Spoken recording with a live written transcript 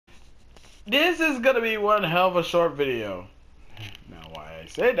this is gonna be one hell of a short video. Now, why I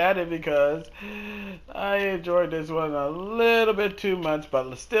say that is because I enjoyed this one a little bit too much,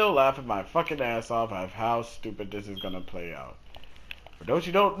 but still laughing my fucking ass off at how stupid this is gonna play out. For those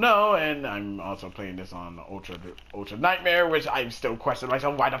who don't know, and I'm also playing this on Ultra Nightmare, which I'm still questioning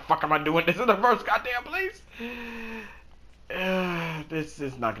myself, why the fuck am I doing this in the first goddamn place? This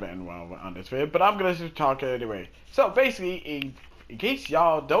is not gonna end well on this video, but I'm gonna just talk anyway. So basically, in case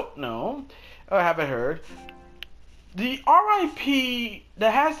y'all don't know or haven't heard, the RIP, the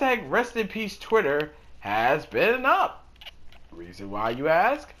hashtag rest in peace Twitter has been up. Reason why, you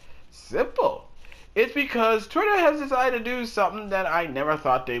ask? Simple. It's because Twitter has decided to do something that I never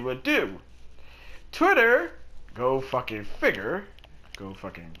thought they would do. Twitter, go fucking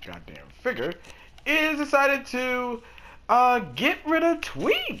goddamn figure, is decided to get rid of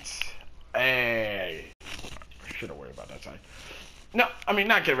tweets. Hey, I should have worried about that side. No, I mean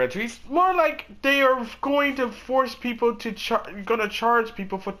not get rid of tweets. More like they are going to force people to charge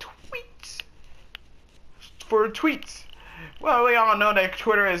people for tweets. Well, we all know that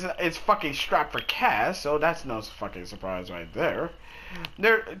Twitter is fucking strapped for cash, so that's no fucking surprise right there.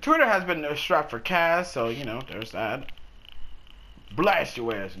 Twitter has been strapped for cash, so you know there's that. Blast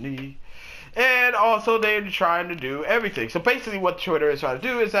your ass, knee. And also they're trying to do everything. So basically what Twitter is trying to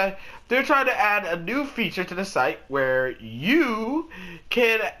do is that they're trying to add a new feature to the site where you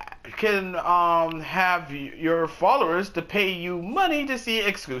can have your followers to pay you money to see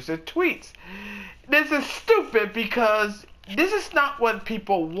exclusive tweets. This is stupid because this is not what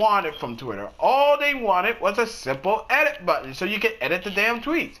people wanted from Twitter. All they wanted was a simple edit button so you can edit the damn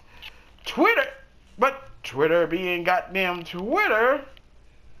tweets. Twitter being goddamn Twitter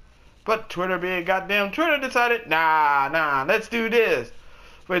decided, nah, let's do this.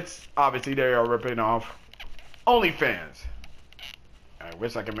 Which obviously they are ripping off OnlyFans. I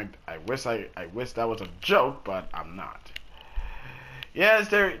wish that was a joke, but I'm not. Yes,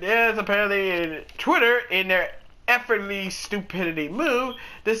 apparently Twitter, in their effortlessly stupidity move,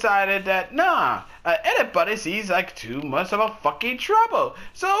 decided that nah, an edit button seems like too much of a fucking trouble.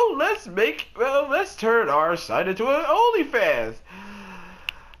 So let's turn our site into an OnlyFans.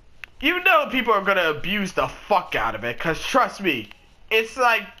 Even though people are gonna abuse the fuck out of it, cause trust me, it's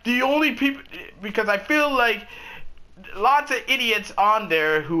like the only people, because I feel like lots of idiots on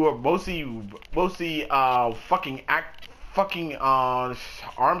there who are mostly armchair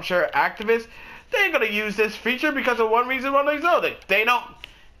activists, they're gonna use this feature because of one reason or another.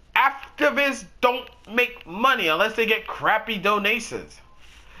 Activists don't make money unless they get crappy donations.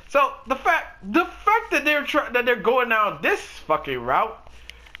 So the fact that they're going down this fucking route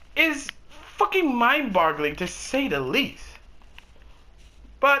is fucking mind-boggling to say the least.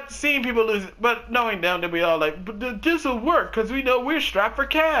 But seeing people lose, but knowing down that we all like, but this will work because we know we're strapped for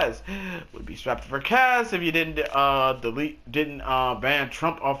cash. We'd be strapped for cash if you didn't ban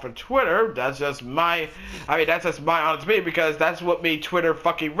Trump off of Twitter. That's just my honest opinion, because that's what made Twitter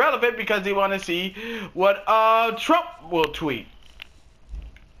fucking relevant, because they want to see what Trump will tweet,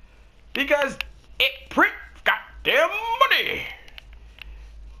 because it print goddamn money.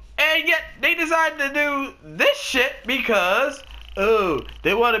 And yet they decided to do this shit because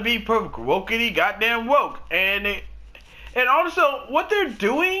they want to be wokey goddamn woke. And also what they're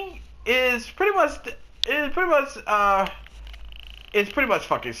doing is pretty much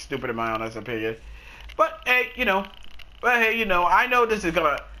fucking stupid in my honest opinion. But hey, I know this is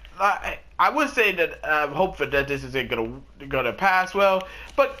gonna. I would say that I'm hopeful that this isn't gonna pass well,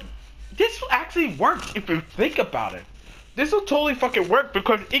 but this actually works if you think about it. This will totally fucking work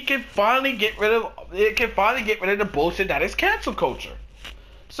because it can finally get rid of the bullshit that is cancel culture.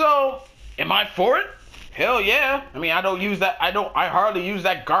 So, am I for it? Hell yeah. I mean, I hardly use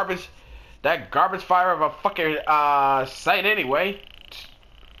that garbage fire of a fucking site anyway.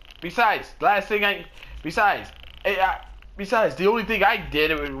 Besides, the only thing I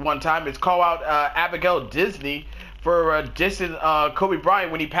did at one time is call out Abigail Disney for dissing Kobe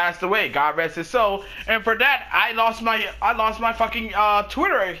Bryant when he passed away. God rest his soul. And for that, I lost my fucking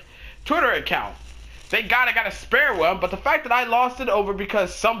Twitter account. Thank God I got a spare one. But the fact that I lost it over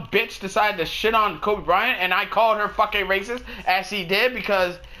because some bitch decided to shit on Kobe Bryant and I called her fucking racist as she did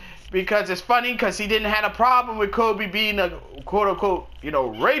because it's funny, because he didn't have a problem with Kobe being a quote unquote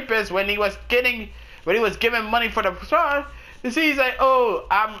rapist when he was giving money for the star. You see, he's like, oh,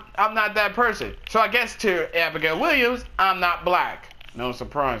 I'm not that person. So I guess to Abigail Williams, I'm not black. No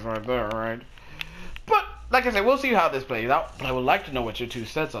surprise right there, right? But like I said, we'll see how this plays out. I would like to know what your 2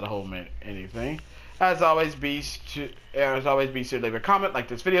 cents on the whole anything. As always, be sure to leave a comment, like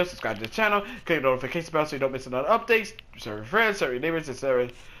this video, subscribe to the channel, click the notification bell so you don't miss another updates. Serve your friends, serve your neighbors, and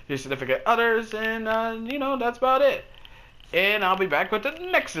serve your significant others, and you know, that's about it. And I'll be back with the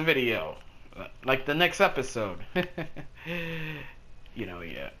next video, like the next episode. You know,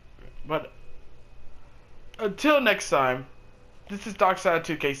 yeah. But until next time, this is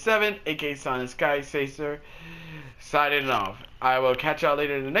Darkside2K7, aka Silent Sky Chaser, signing off. I will catch y'all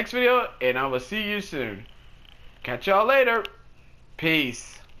later in the next video, and I will see you soon. Catch y'all later.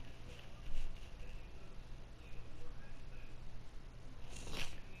 Peace.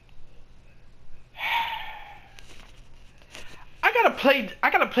 I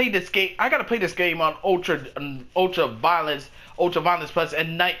gotta play this game. I gotta play this game on ultra violence plus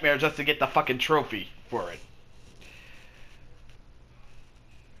and nightmare just to get the fucking trophy for it.